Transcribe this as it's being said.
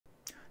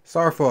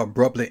Sorry for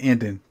abruptly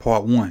ending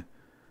part 1,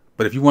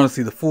 but if you want to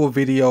see the full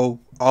video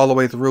all the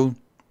way through,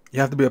 you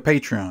have to be a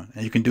Patreon,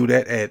 and you can do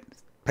that at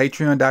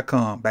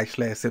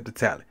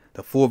patreon.com/SipTheTally.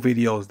 The full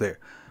video is there.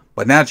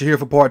 But now that you're here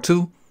for part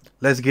 2,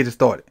 let's get it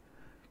started.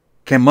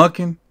 Can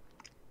Monken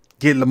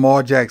get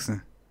Lamar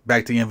Jackson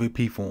back to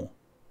MVP form?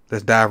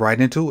 Let's dive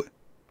right into it.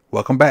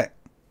 Welcome back.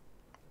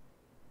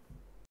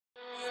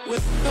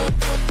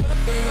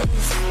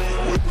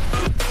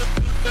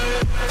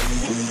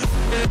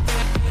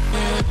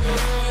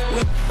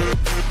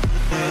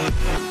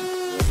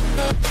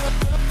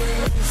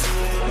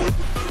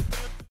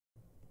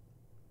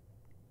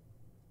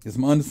 It's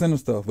some under center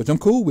stuff, which I'm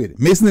cool with it.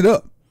 Mixing it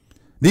up.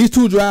 These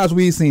two drives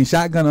we've seen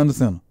shotgun under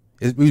center.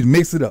 We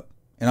mix it up,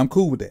 and I'm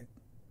cool with that.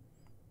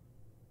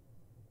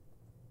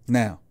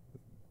 Now,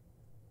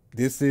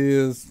 this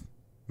is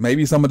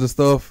maybe some of the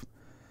stuff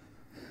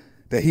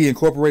that he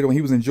incorporated when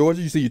he was in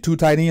Georgia. You see your two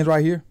tight ends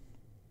right here.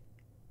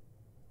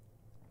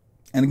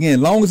 And again,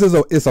 long as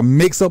it's a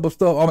mix up of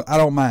stuff, I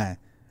don't mind.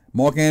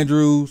 Mark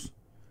Andrews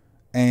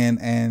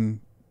and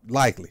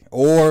Likely,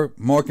 or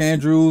Mark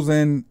Andrews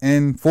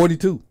and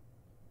 42,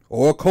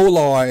 or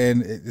Kolar,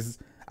 and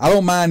I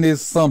don't mind this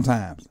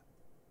sometimes.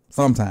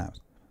 Sometimes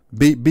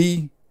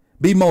be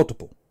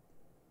multiple.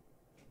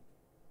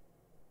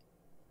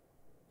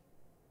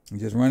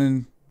 Just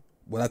running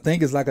what I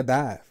think is like a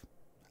dive.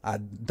 I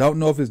don't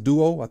know if it's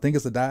duo. I think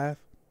it's a dive.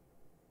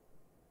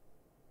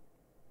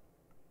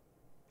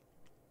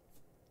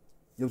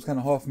 It was kind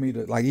of hard for me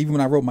to, like, even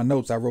when I wrote my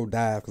notes, I wrote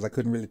dive because I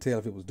couldn't really tell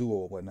if it was duo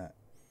or whatnot.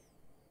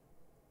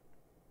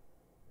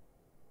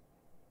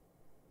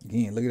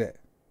 Again, look at that.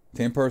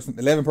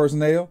 11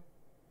 personnel.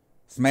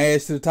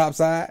 Smash to the top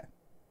side.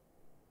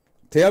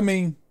 Tell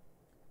me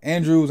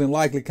Andrews and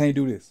Likely can't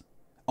do this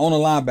on a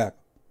linebacker.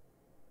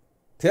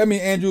 Tell me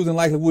Andrews and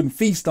Likely wouldn't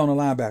feast on a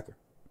linebacker.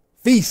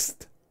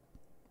 Feast.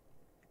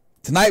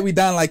 Tonight we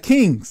dine like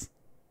kings.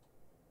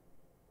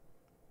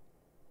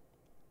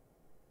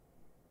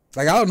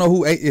 Like, I don't know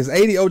who is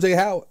 80 OJ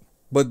Howard,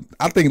 but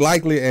I think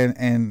Likely and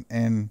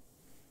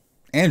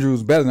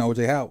Andrews better than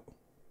OJ Howard.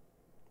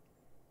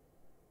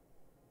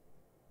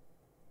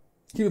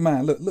 Keep in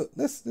mind, look,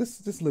 let's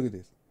look at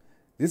this.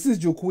 This is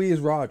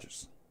Jaquiz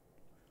Rogers.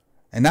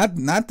 And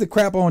not to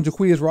crap on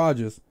Jaquiz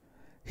Rogers.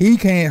 He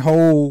can't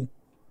hold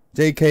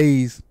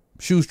JK's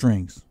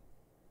shoestrings.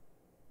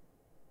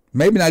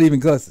 Maybe not even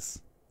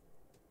Gus's.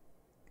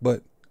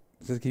 But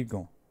just keep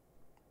going.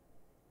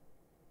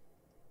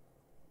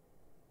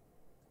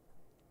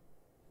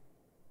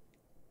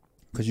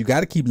 Because you got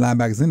to keep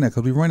linebackers in there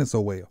because we run it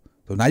so well.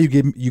 So now you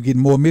get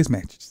more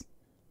mismatches.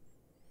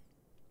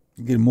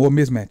 You get more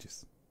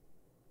mismatches.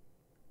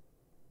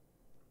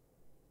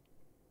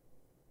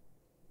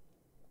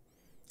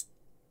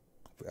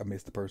 I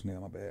missed the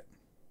personnel, my bad.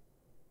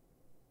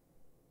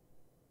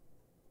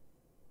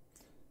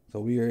 So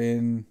we are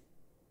in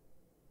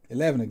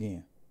 11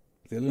 again.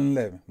 Still in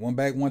 11. One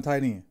back, one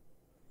tight end.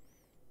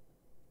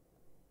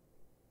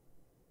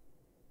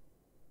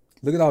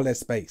 Look at all that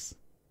space.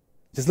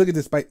 Just look at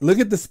the space. Look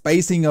at the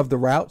spacing of the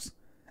routes.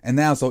 And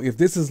now, so if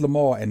this is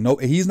Lamar and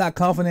he's not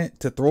confident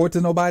to throw it to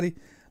nobody,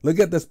 look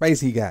at the space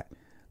he got.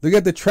 Look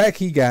at the track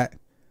he got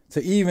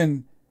to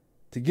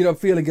get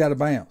upfield and get out of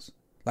bounds.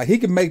 Like, he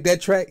can make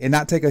that track and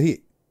not take a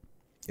hit.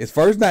 It's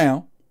first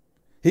down.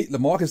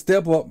 Lamar can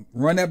step up,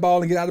 run that ball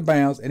and get out of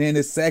bounds, and then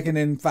it's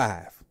 2nd and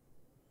 5.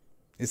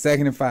 It's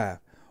 2nd and 5.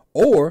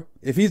 Or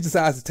if he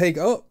decides to take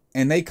up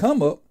and they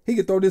come up, he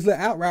can throw this little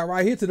out route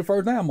right here to the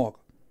first down marker.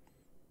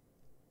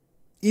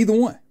 Either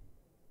one.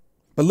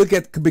 But look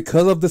at,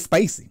 because of the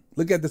spacing.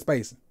 Look at the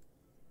spacing.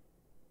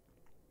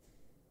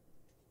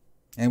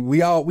 And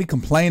we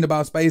complain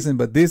about spacing,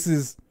 but this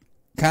is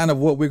kind of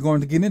what we're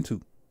going to get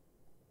into.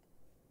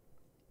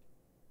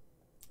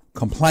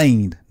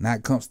 Complained,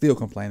 still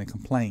complaining,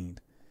 complained.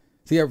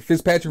 See,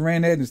 Fitzpatrick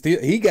ran that and still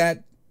he got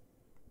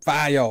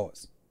 5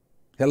 yards.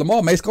 Hell,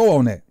 Lamar may score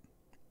on that.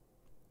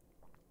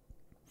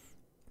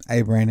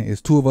 Hey, Brandon,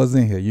 it's 2 of us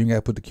in here. You ain't got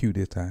to put the Q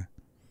this time.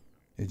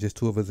 It's just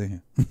 2 of us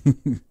in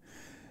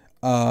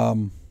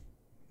here.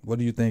 What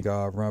do you think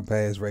our run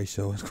pass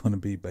ratio is going to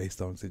be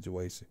based on the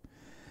situation?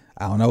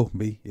 I don't know,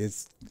 B.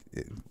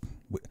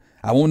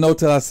 I won't know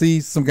till I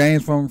see some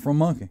games from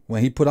Monken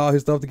when he put all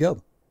his stuff together.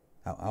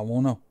 I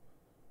won't know.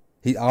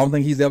 I don't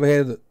think he's ever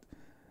had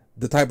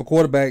the type of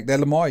quarterback that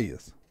Lamar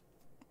is.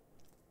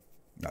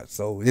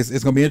 So it's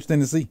going to be interesting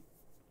to see.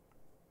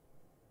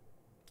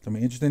 It's going to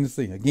be interesting to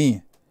see.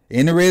 Again,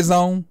 in the red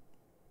zone,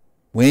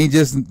 we ain't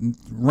just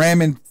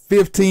ramming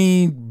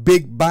 15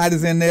 big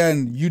bodies in there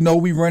and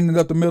we running it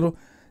up the middle.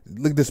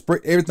 Look,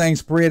 everything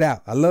spread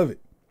out. I love it.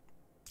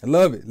 I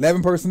love it.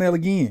 11 personnel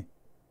again,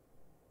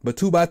 but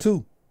 2 by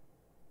 2.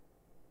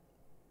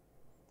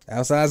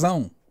 Outside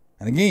zone.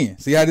 And again,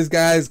 see how this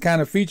guy is kind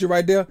of featured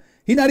right there?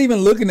 He's not even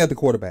looking at the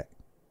quarterback.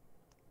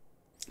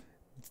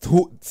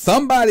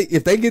 Somebody,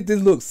 if they get this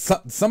look,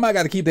 somebody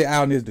got to keep their eye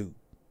on this dude.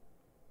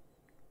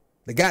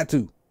 They got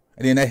to.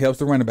 And then that helps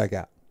the running back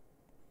out.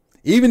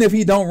 Even if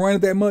he don't run it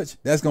that much,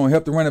 that's going to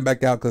help the running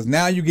back out because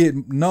now you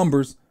get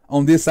numbers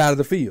on this side of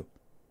the field.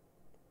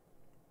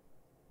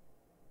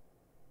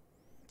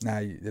 Now,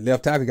 the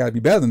left tackle got to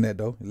be better than that,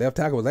 though. The left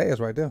tackle was ass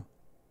right there.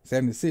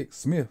 76,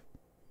 Smith.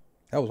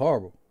 That was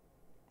horrible.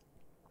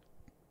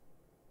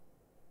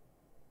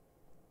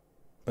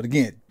 But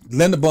again,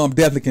 Linderbaum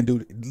definitely can do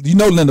it. You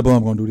know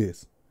Linderbaum going to do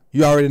this.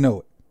 You already know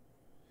it.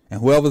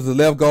 And whoever's the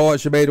left guard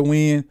should be able to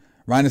win.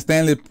 Ryan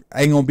Stanley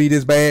ain't going to be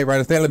this bad.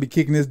 Ryan Stanley be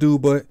kicking this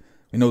dude, but,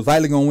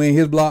 Zeitler going to win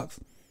his blocks.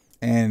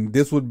 And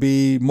this would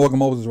be Morgan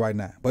Moses right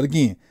now. But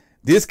again,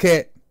 this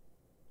cat,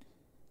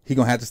 he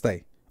going to have to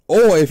stay.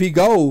 Or if he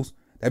goes,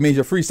 that means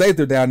your free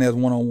safety down there is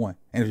one-on-one.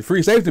 And if your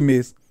free safety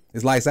miss,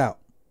 it's lights out.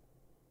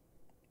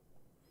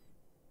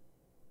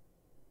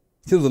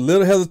 There was a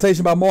little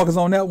hesitation by Marcus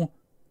on that one.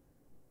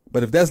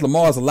 But if that's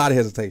Lamar, it's a lot of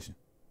hesitation.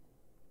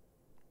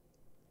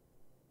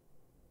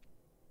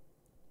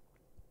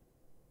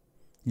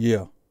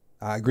 Yeah,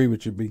 I agree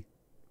with you, B.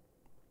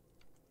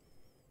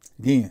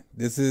 Again,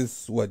 this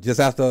is just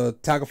after a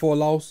tackle for a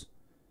loss.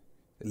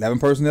 11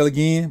 personnel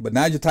again, but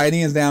now your tight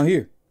ends down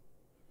here.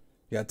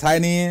 You got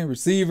tight end,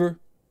 receiver,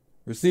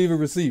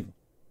 receiver.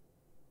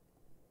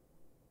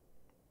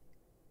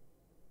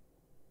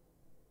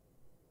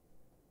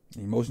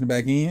 You motion it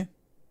back in.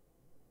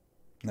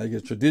 Now you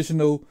get a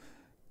traditional,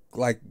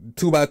 like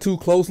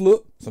 2x2 close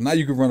look. So now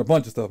you can run a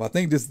bunch of stuff. I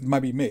think this might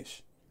be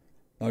mesh.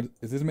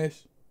 Is this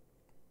mesh?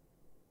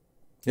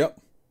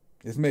 Yep,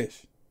 it's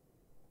mesh.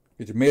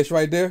 Get your mesh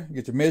right there.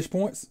 Get your mesh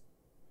points.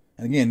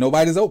 And again,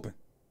 nobody's open.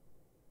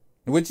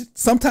 Which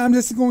sometimes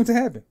this is going to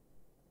happen.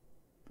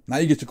 Now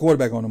you get your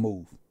quarterback on the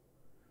move.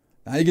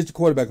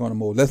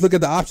 Let's look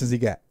at the options he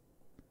got.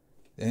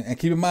 And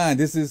keep in mind,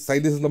 this is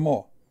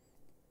Lamar.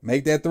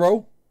 Make that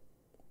throw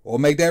or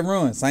make that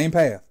run. Same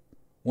path.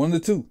 One of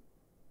the two.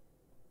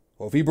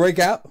 Or if he break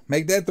out,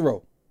 make that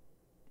throw.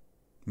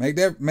 Make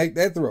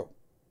that throw.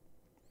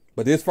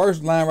 But this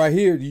first line right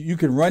here, you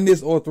can run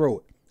this or throw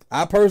it.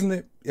 I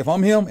personally, if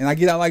I'm him and I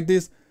get out like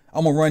this,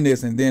 I'm going to run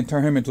this and then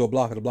turn him into a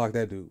blocker to block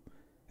that dude.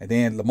 And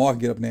then Lamar can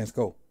get up there and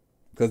score.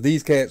 Because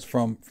these cats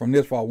from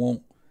this far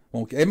won't.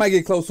 They might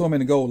get close to him in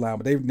the goal line,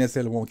 but they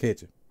necessarily won't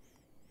catch him.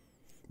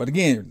 But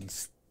again,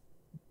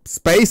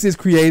 space is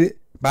created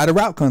by the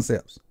route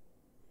concepts.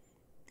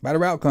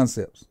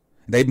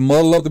 They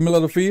muddle up the middle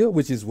of the field,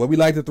 which is what we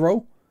like to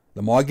throw.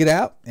 Lamar get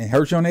out and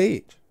hurt you on the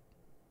edge.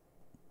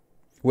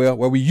 Well,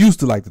 where we used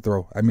to like to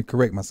throw.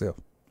 Correct myself.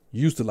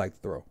 Used to like to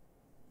throw.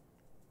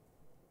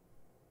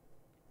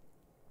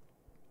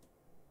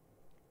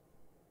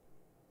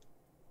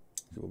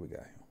 See what we got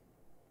here.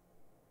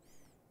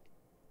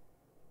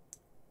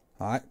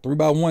 All right,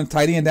 3x1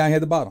 tight end down here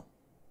at the bottom.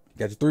 You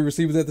got your 3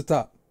 receivers at the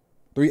top.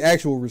 3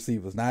 actual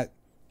receivers, not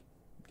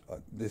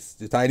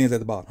the tight ends at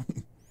the bottom.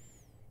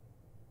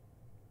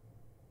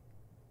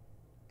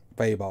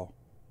 Fade ball.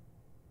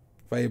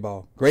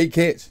 Great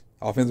catch.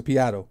 Offensive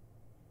PI though.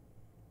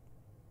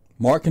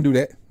 Mark can do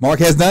that. Mark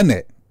has done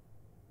that.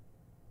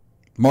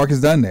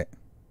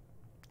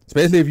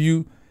 Especially if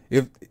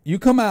you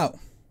come out.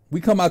 We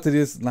come out to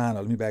this lineup.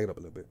 Let me back it up a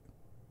little bit.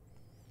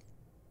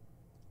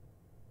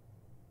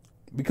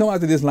 We come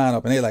out to this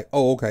lineup and they're like,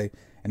 oh, okay.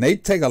 And they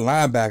take a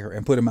linebacker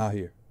and put him out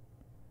here.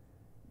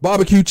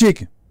 Barbecue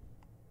chicken.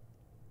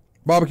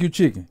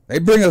 They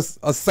bring us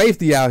a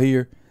safety out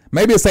here.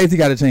 Maybe a safety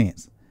got a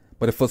chance.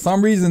 But if for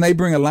some reason they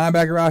bring a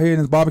linebacker out here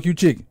and it's barbecue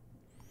chicken.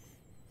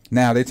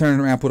 Now they turn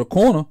around and put a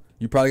corner.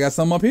 You probably got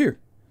something up here.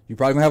 You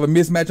probably going to have a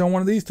mismatch on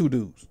one of these two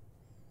dudes.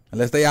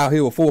 Unless they out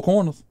here with 4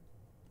 corners.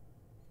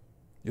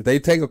 If they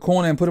take a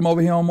corner and put him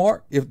over here on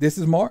Mark, if this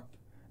is Mark,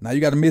 now you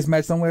got a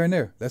mismatch somewhere in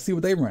there. Let's see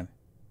what they running.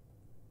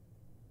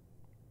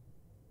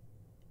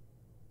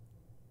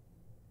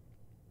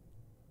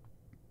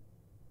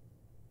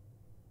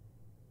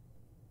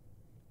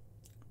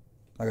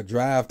 Like a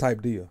drive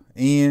type deal.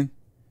 In,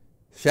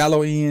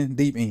 shallow in,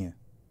 deep in.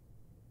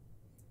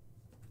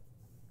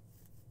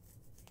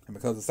 And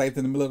because the safety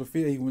in the middle of the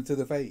field, he went to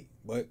the fade.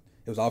 But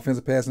it was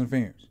offensive pass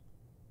interference.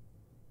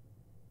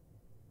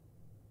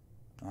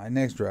 All right,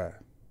 next drive.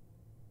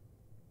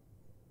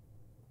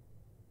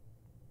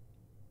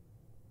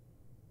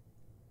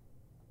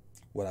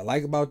 What I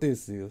like about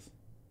this is,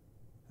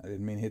 I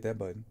didn't mean to hit that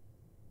button.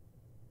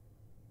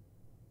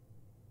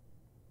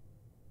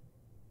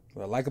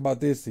 What I like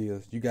about this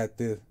is you got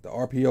the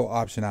RPO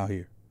option out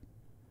here.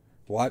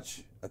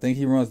 Watch. I think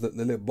he runs the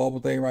little bubble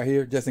thing right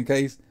here just in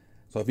case.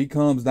 So if he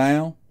comes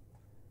down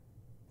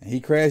and he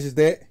crashes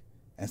that,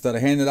 instead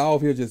of handing it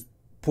off, he'll just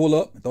pull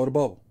up and throw the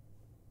bubble.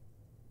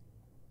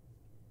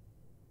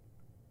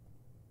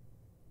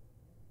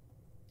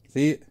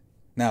 See it?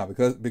 Now,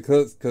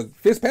 because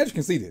Fitzpatrick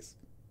can see this.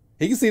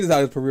 He can see this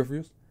out of his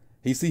peripherals.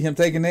 He see him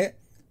taking that.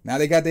 Now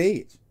they got the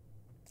edge.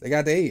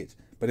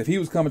 But if he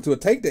was coming to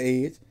take the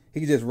edge, he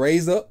could just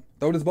raise up,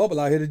 throw this bubble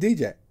out here to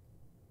DJ.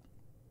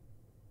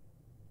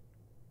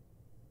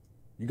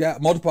 You got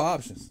multiple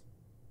options.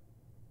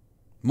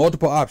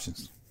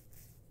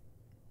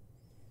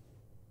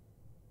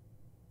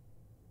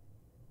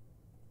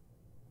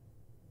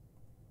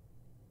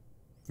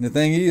 And the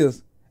thing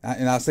is,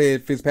 and I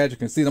said Fitzpatrick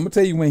can see it. I'm going to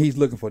tell you when he's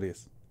looking for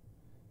this.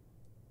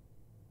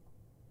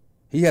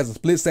 He has a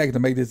split second to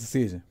make this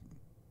decision.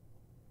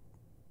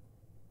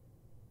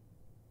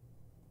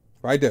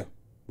 Right there.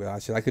 Well, I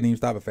couldn't even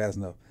stop it fast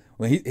enough.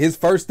 When his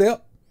first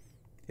step,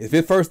 if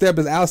his first step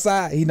is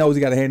outside, he knows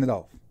he got to hand it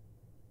off.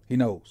 He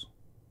knows.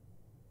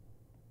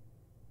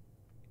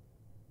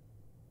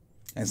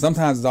 And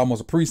sometimes it's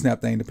almost a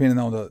pre-snap thing, depending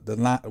on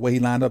the way he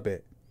lined up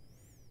at.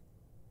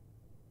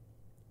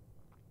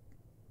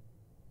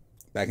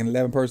 Back in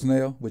 11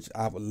 personnel, which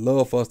I would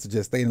love for us to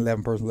just stay in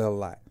 11 personnel a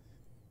lot.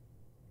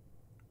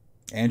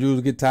 Andrews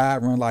will get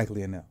tired, run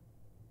likely in there.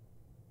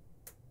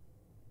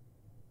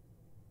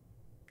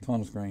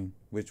 Tunnel screen,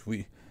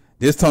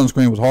 this tunnel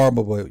screen was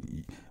horrible, but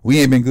we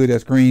ain't been good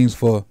at screens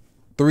for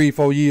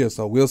 3-4 years,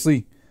 so we'll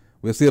see.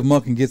 We'll see if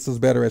Monken gets us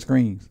better at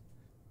screens.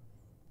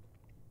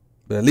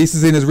 But at least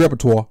it's in his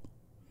repertoire.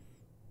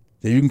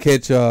 So you can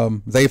catch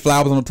Zay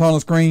Flowers on the tunnel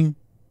screen.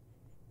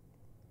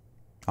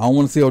 I don't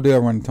want to see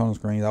Odell running tunnel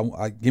screens.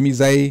 I give me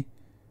Zay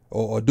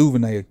or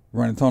Duvernay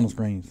running tunnel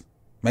screens.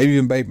 Maybe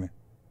even Bateman.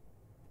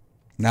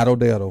 Not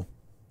Odell though.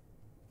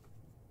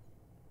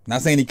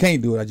 Not saying he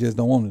can't do it. I just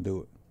don't want to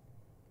do it.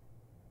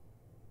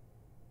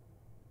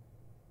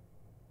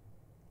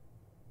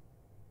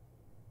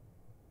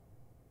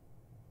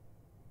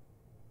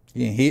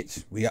 He ain't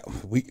hitch.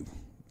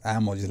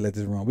 I'm gonna just let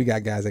this run. We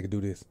got guys that can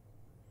do this.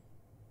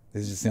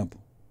 This is just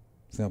simple.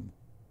 Simple.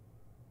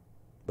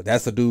 But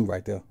that's a dude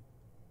right there.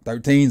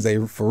 13's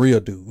a for real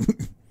dude.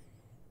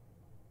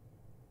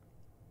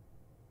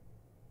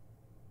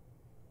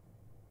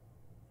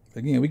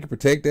 Again, we can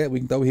protect that. We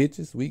can throw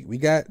hitches. We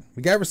got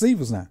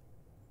receivers now.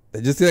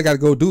 They just still got to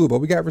go do it, but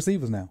we got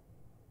receivers now.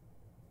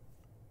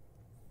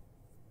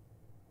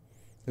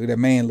 Look at that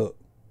man look.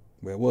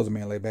 Well, it was a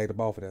man laid back the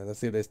ball for that. Let's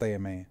see if they stay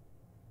in man.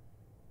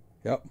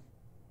 Yep.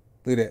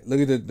 Look at that.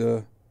 Look at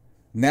the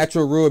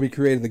natural rub he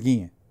created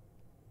again.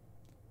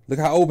 Look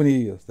how open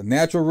he is. The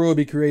natural rub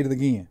he created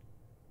again.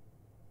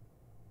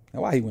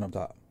 Now why he went up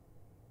top?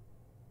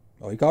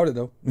 Oh, he caught it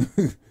though.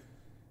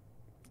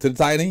 To the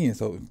tight end.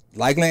 So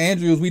likely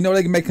Andrews, we know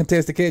they can make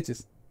contested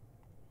catches.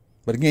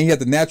 But again, he had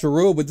the natural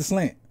rub with the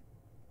slant.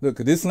 Look,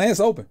 cause this slant's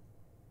open.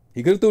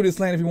 He could have threw this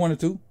slant if he wanted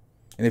to.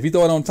 And if he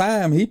throw it on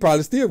time, he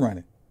probably still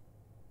running.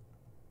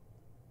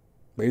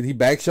 But he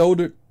back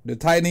shouldered the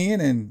tight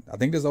end, and I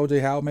think this O.J.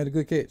 Howard made a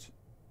good catch.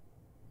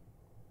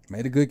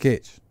 Made a good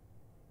catch.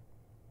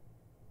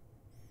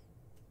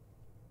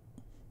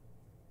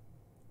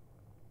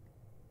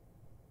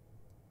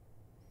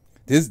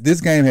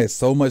 This game has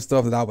so much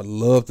stuff that I would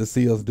love to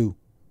see us do.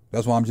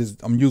 That's why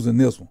I'm using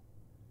this one.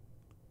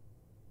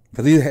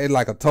 Because he had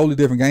like a totally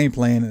different game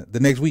plan the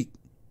next week.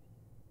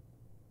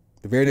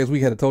 The very next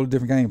week had a totally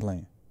different game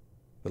plan.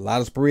 A lot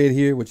of spread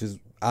here, which is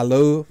I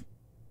love.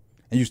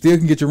 And you still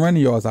can get your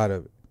running yards out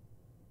of it.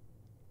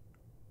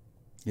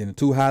 Getting a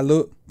too high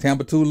look,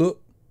 Tampa 2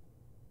 look.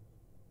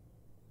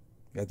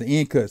 Got the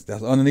end cuts.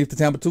 That's underneath the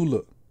Tampa 2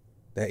 look.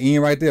 That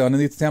end right there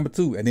underneath the Tampa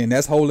 2. And then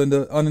that's holding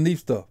the underneath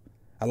stuff.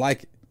 I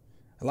like it.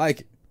 I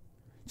like it.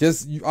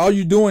 Just all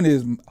you doing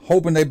is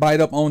hoping they bite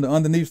up on the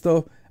underneath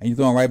stuff and you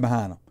throwing right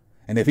behind them.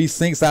 And if he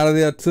sinks out of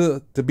there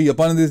to be up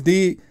under this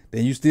dig,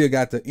 then you still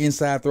got the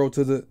inside throw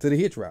to the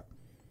hitch route.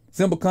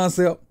 Simple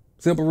concept,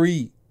 simple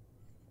read.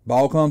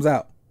 Ball comes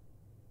out.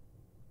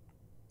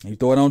 You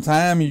throw it on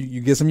time,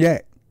 you get some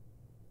yak.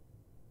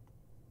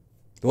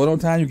 Throw it on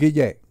time, you get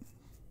yak.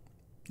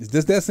 It's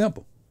just that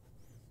simple.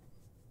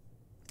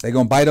 They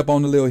gonna bite up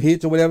on the little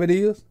hitch or whatever it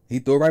is. He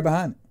threw it right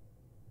behind it.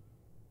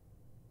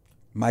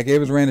 Mike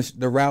Evans ran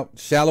the route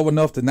shallow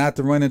enough to not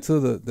to run into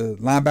the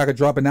linebacker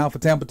dropping out for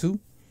Tampa 2.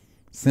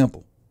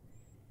 Simple.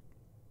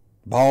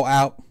 Ball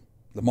out.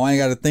 Lamar ain't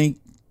got to think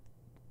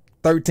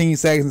 13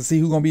 seconds to see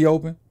who's going to be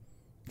open.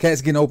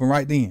 Cat's getting open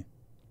right then.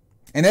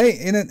 And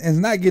it's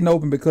not getting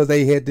open because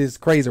they had this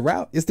crazy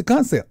route. It's the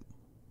concept.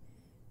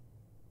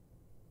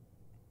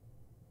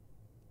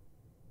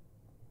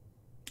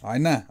 All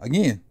right, now,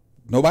 again,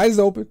 nobody's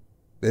open,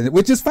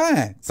 which is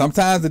fine.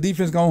 Sometimes the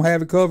defense going to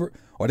have it covered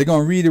or they're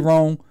going to read it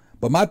wrong.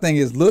 But my thing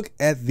is, look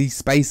at the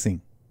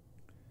spacing.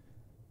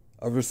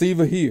 A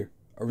receiver here,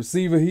 a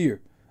receiver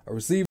here, a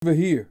receiver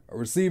here, a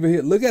receiver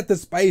here. Look at the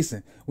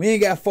spacing. We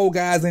ain't got 4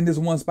 guys in this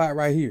one spot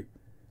right here.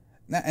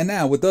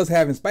 Now with us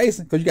having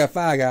spacing, because you got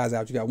 5 guys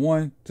out. You got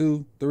 1,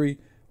 2, 3,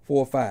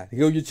 4, 5. Here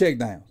go your check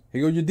downs.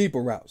 Here go your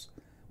deeper routes.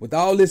 With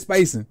all this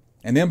spacing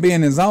and them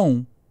being in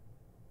zone,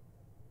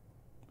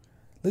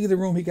 look at the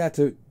room he got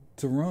to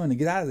run and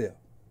get out of there.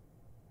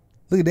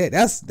 Look at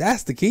that.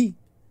 That's the key.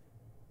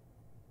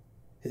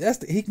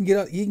 He can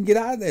get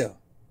out of there.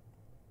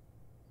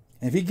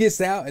 And if he gets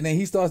out and then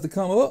he starts to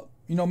come up,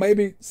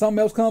 maybe something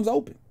else comes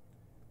open.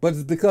 But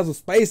it's because of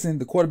spacing,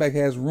 the quarterback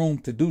has room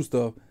to do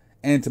stuff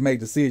and to make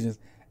decisions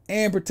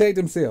and protect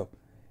himself.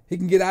 He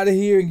can get out of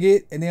here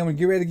and then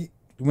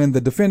when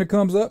the defender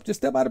comes up, just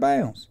step out of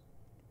bounds.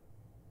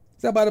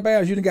 Step out of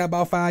bounds. You done got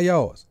about 5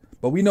 yards.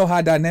 But we know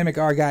how dynamic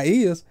our guy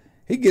is.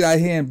 He get out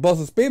here and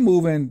bust a spin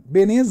move and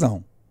be in the end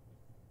zone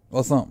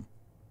or something.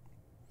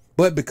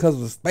 But because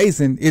of the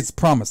spacing, it's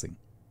promising.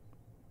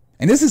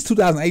 And this is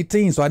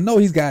 2018, so I know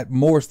he's got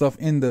more stuff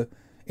in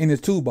his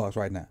toolbox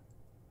right now.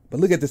 But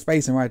look at the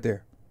spacing right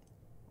there.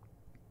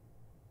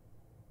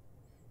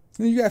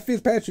 Then you got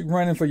Fitzpatrick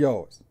running for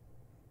yards.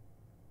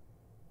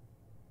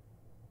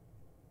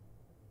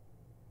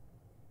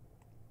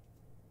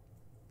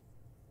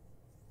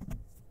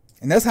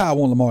 And that's how I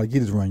want Lamar to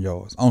get his run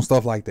yards, on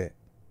stuff like that.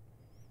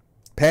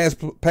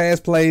 Pass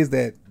plays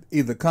that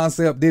either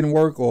concept didn't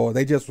work or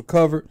they just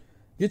recovered.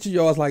 Get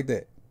your yards like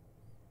that.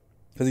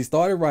 Because he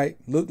started right,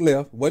 looked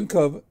left, wasn't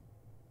covered,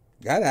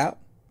 got out.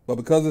 But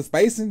because of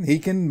spacing, he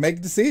can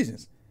make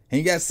decisions. He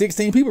ain't got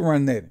 16 people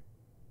running at him.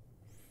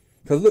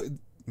 Because look,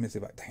 let me see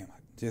if I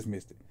just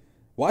missed it.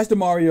 Watch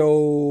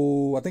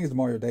DeMario, I think it's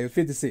DeMario Davis,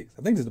 56.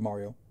 I think it's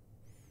DeMario.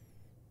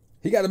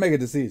 He got to make a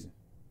decision.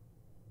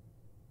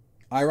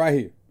 All right, right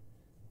here.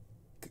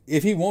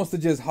 If he wants to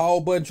just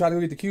haul butt and try to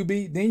get the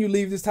QB, then you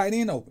leave this tight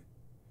end open.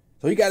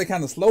 So you got to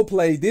kind of slow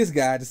play this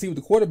guy to see what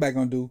the quarterback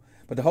going to do.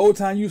 But the whole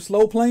time you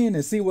slow playing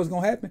and see what's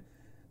going to happen,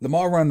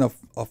 Lamar running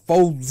a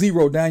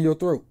 4-0 down your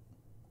throat.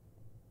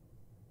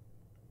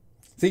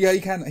 See how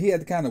he had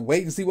to kind of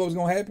wait and see what was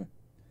going to happen?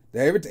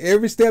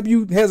 Every step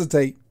you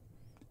hesitate,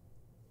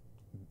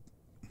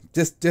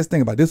 just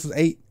think about it. This was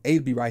 8. 8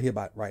 would be right here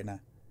right now.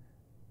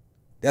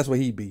 That's where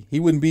he'd be. He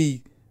wouldn't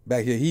be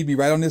back here. He'd be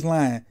right on this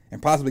line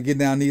and possibly get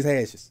down these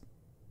hashes.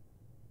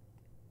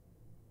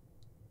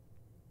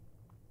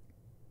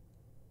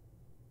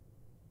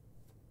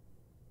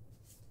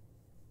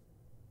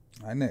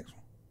 All right, next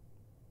one.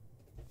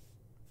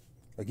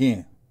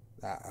 Again,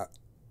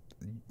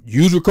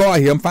 use your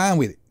card here. I'm fine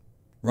with it.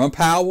 Run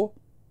power,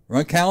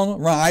 run counter,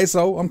 run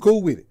ISO. I'm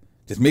cool with it.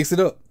 Just mix it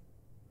up.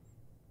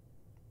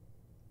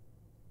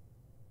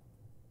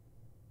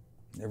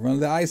 And run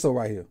the ISO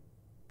right here.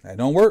 That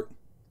don't work,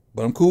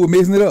 but I'm cool with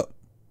mixing it up.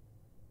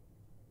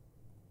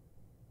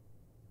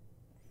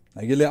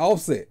 Now get a little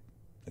offset.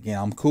 Again,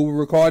 I'm cool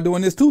with Ricard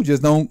doing this too.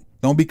 Just don't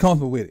be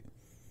comfortable with it.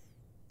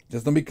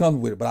 Just don't be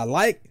comfortable with it. But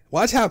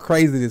watch how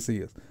crazy this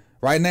is.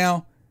 Right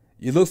now,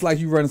 it looks like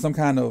you're running some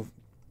kind of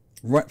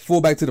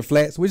fullback to the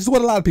flats, which is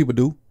what a lot of people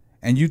do.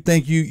 And you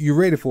think you're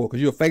ready for it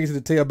because you're faking to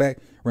the tailback,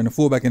 running the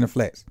fullback in the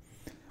flats.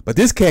 But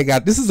this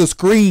cat this is a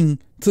screen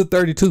to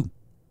 32.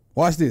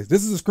 Watch this.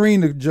 This is a screen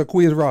to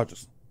Jacquizz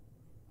Rodgers.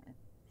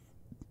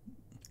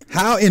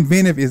 How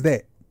inventive is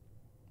that?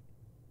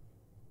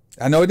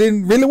 I know it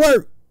didn't really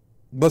work,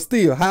 but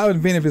still, how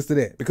inventive is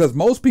that? Because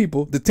most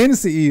people, the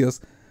tendency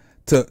is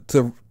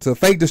to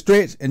fake the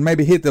stretch and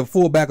maybe hit the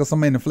fullback or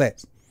something in the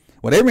flats.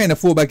 Well, they ran the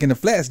fullback in the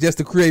flats just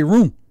to create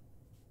room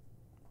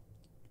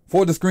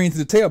for the screen to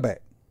the tailback.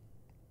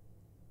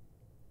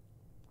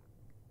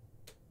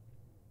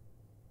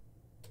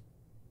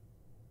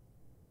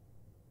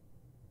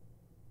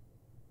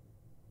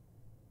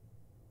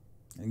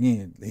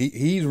 Again,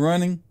 he's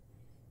running,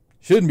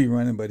 shouldn't be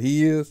running, but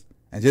he is.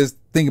 And just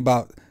think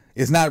about,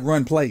 it's not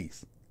run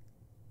plays.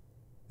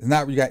 It's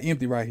not, you got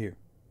empty right here.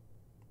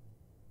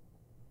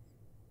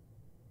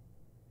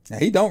 Now,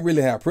 he don't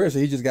really have pressure.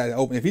 He just got to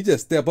open. If he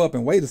just step up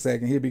and wait a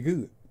second, he'll be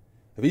good.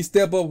 If he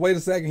step up, wait a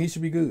second, he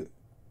should be good.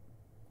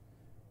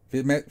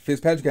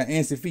 Fitzpatrick got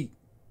antsy feet.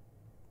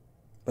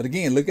 But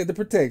again, look at the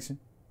protection.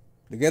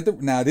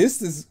 Now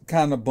this is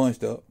kind of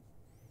bunched up.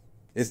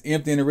 It's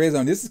empty in the red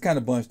zone. This is kind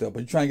of bunched up. But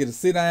you're trying to get a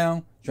sit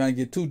down, trying to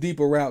get 2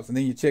 deeper routes, and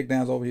then your check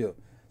downs over here.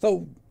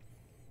 So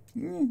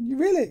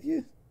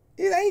it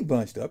ain't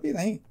bunched up. It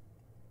ain't.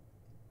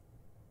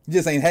 It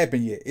just ain't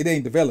happened yet. It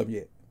ain't developed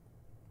yet.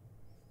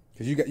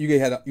 Because you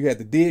had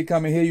the dig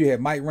coming here. You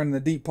had Mike running the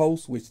deep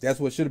post, which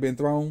that's what should have been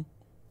thrown,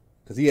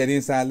 because he had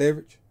inside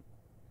leverage.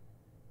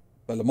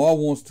 But Lamar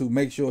wants to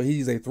make sure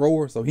he's a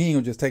thrower, so he ain't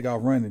gonna just take off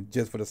running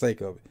just for the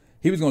sake of it.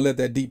 He was gonna let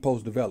that deep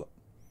post develop.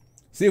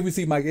 See if we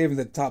see Mike Evans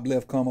at the top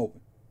left come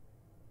open.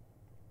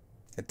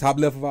 At the top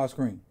left of our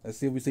screen. Let's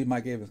see if we see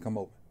Mike Evans come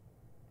open.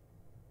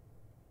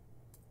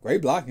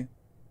 Great blocking.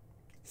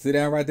 Sit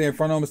down right there in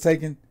front of him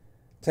is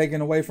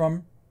taken away from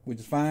him, which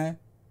is fine.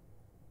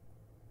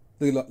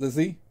 Let's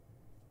see.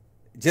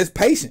 Just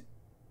patient.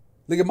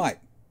 Look at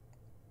Mike.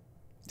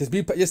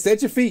 Just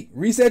set your feet.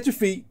 Reset your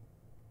feet.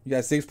 You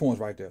got 6 points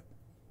right there.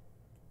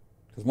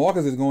 Because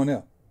Marcus is going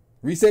there.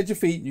 Reset your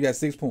feet. You got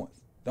 6 points.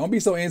 Don't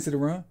be so antsy to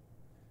run.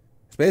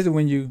 Especially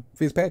when you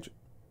Fitzpatrick.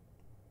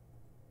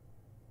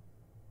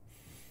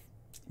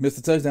 Missed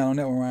a touchdown on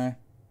that one, Ryan.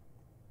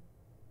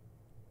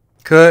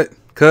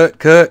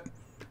 Cut.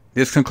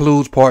 This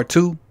concludes part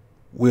 2.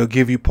 We'll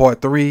give you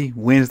part 3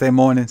 Wednesday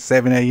morning,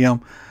 7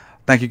 a.m.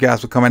 Thank you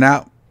guys for coming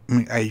out.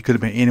 Hey, you could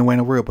have been anywhere in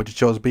the world, but you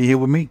chose to be here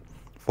with me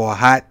for a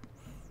hot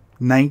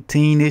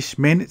 19-ish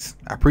minutes.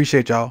 I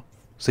appreciate y'all.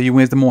 See you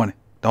Wednesday morning.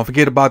 Don't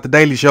forget about the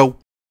Daily Show.